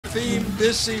theme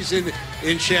this season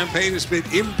in Champaign has been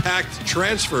impact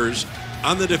transfers.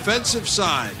 On the defensive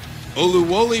side,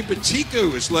 Oluwole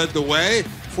Betiku has led the way.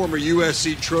 Former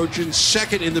USC Trojan,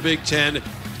 second in the Big Ten,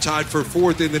 tied for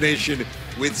fourth in the nation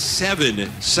with 7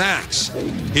 sacks.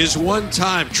 His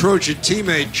one-time Trojan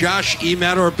teammate, Josh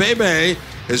Imatorbhebhe,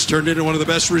 has turned into one of the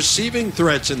best receiving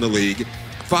threats in the league.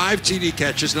 5 TD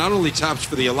catches, not only tops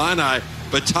for the Illini,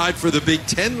 but tied for the Big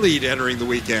Ten lead entering the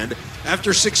weekend.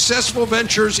 After successful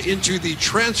ventures into the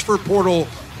transfer portal,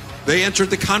 they entered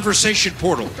the conversation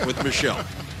portal with Michelle.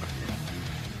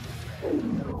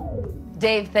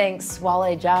 Dave, thanks.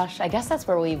 Wale, Josh, I guess that's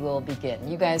where we will begin.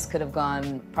 You guys could have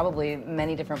gone probably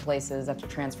many different places after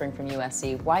transferring from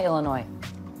USC. Why Illinois?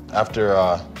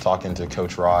 After talking to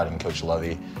Coach Rod and Coach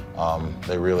Lovey,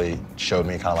 they really showed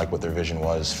me kind of like what their vision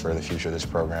was for the future of this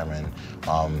program, and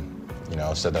you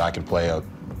know, said that I could play a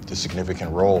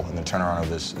significant role in the turnaround of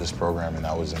this program, and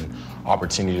that was an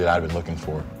opportunity that I'd been looking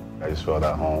for. I just felt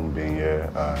at home being here.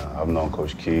 I've known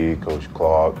Coach Key, Coach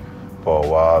Clark for a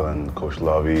while, and Coach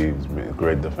Lovey. He's been a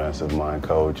great defensive mind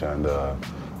coach, and I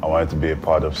wanted to be a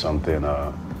part of something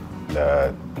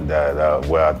that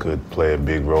where I could play a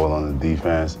big role on the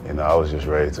defense. And I was just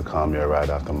ready to come here right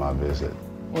after my visit.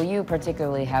 Well, you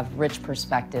particularly have rich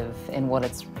perspective in what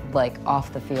it's like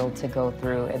off the field to go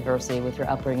through adversity with your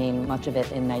upbringing, much of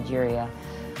it in Nigeria.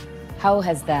 How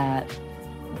has that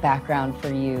background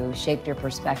for you shaped your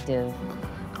perspective?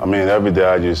 I mean, every day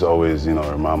I just always,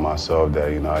 remind myself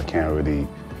that, I can't really,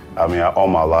 all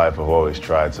my life I've always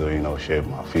tried to, shape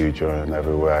my future in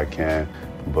every way I can.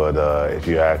 But if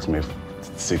you asked me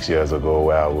 6 years ago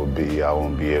where I would be, I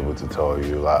wouldn't be able to tell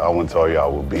you. I wouldn't tell you I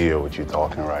would be here with you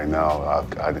talking right now.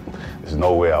 There's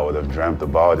no way I would have dreamt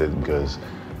about it, because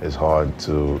it's hard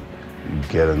to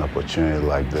get an opportunity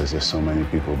like this. There's so many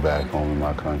people back home in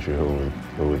my country who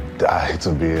would die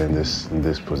to be in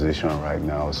this position right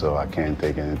now, so I can't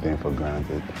take anything for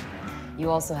granted. You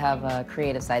also have a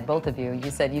creative side, both of you. You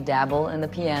said you dabble in the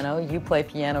piano, you play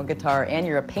piano, guitar, and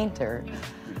you're a painter.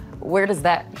 Where does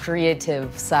that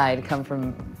creative side come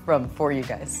from for you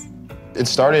guys? It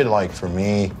started for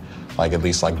me, at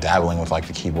least dabbling with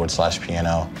the keyboard /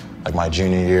 piano. My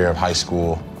junior year of high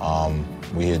school,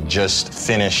 we had just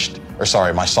finished,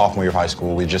 my sophomore year of high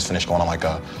school, we had just finished going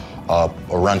on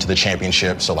a run to the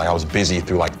championship. So I was busy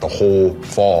through the whole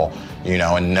fall,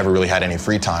 and never really had any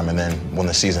free time. And then when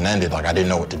the season ended, I didn't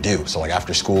know what to do. So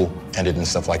after school ended and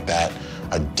stuff like that,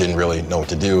 I didn't really know what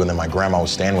to do. And then my grandma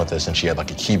was staying with us, and she had a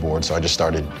keyboard. So I just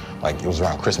started, it was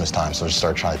around Christmas time. So I just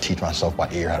started trying to teach myself by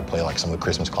ear how to play some of the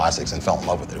Christmas classics, and fell in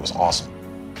love with it. It was awesome.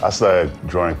 I started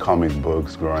drawing comic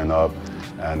books growing up,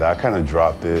 and I kind of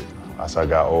dropped it as I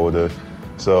got older.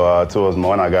 So towards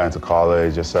when I got into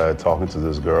college, I started talking to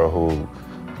this girl who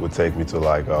would take me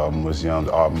to museums,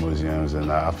 art museums, and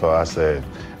I said,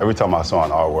 every time I saw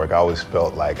an artwork, I always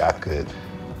felt like I could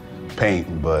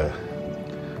paint, but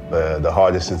the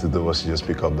hardest thing to do was to just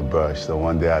pick up the brush. So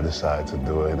one day I decided to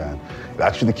do it, and it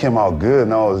actually came out good,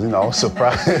 and I was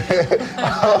surprised.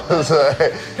 I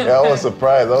was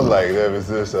surprised. I was like, is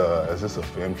this a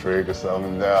film trick or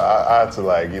something? I had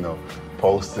to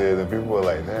post it, and people were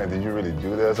like, "Damn, did you really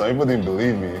do that?" So people didn't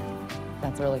believe me.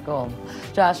 That's really cool.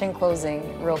 Josh, in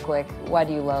closing, real quick, why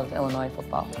do you love Illinois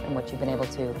football and what you've been able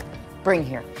to bring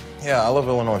here? Yeah, I love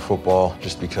Illinois football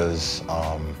just because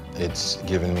it's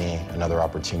given me another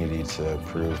opportunity to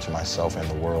prove to myself and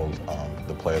the world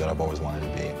the player that I've always wanted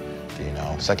to be.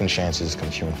 Second chances come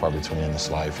few and far between in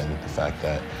this life, and the fact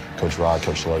that Coach Rod,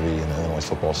 Coach Lovey, and the Illinois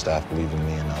football staff believed in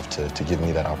me enough to give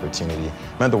me that opportunity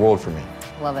meant the world for me.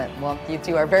 Love it. Well, you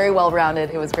two are very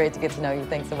well-rounded. It was great to get to know you.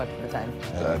 Thanks so much for the time.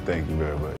 Thank you very much.